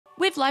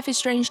With Life is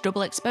Strange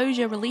Double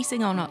Exposure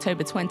releasing on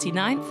October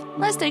 29th,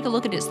 let's take a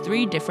look at its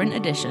 3 different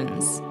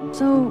editions.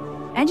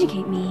 So,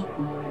 educate me.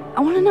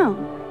 I want to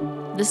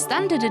know. The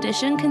Standard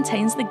Edition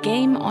contains the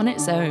game on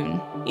its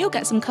own. You'll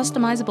get some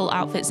customizable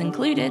outfits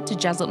included to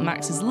jazz up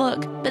Max's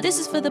look, but this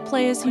is for the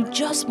players who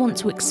just want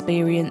to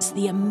experience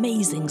the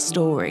amazing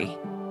story.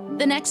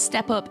 The next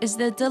step up is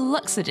the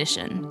Deluxe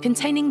Edition,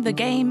 containing the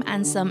game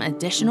and some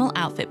additional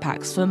outfit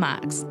packs for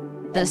Max.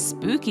 The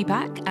Spooky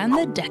Pack and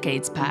the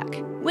Decades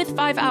Pack, with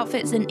 5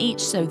 outfits in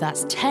each, so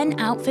that's 10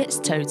 outfits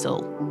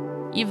total.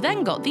 You've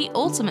then got the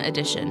Ultimate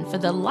Edition for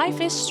the Life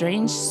is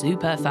Strange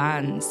super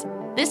fans.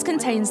 This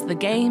contains the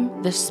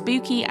game, the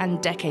Spooky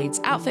and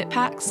Decades outfit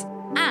packs,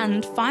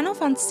 and Final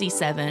Fantasy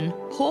VII,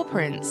 Paw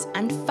Prints,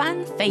 and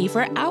fan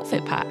favourite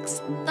outfit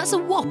packs. That's a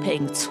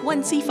whopping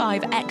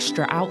 25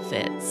 extra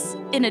outfits.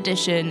 In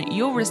addition,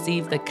 you'll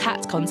receive the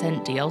Cat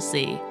Content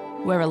DLC,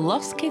 where a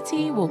lost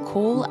kitty will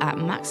call at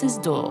Max's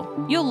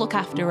door. You'll look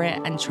after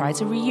it and try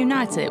to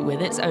reunite it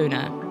with its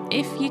owner,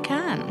 if you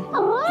can.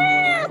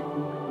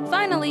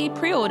 Finally,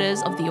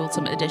 pre-orders of the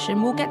Ultimate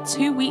Edition will get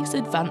 2 weeks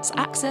advance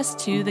access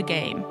to the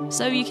game,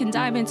 so you can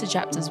dive into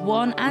chapters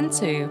 1 and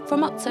 2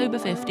 from October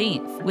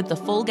 15th, with the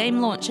full game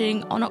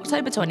launching on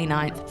October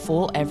 29th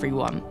for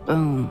everyone.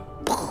 Boom.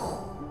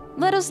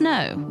 Let us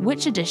know,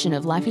 which edition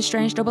of Life is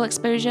Strange Double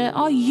Exposure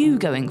are you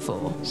going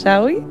for?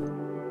 Shall we?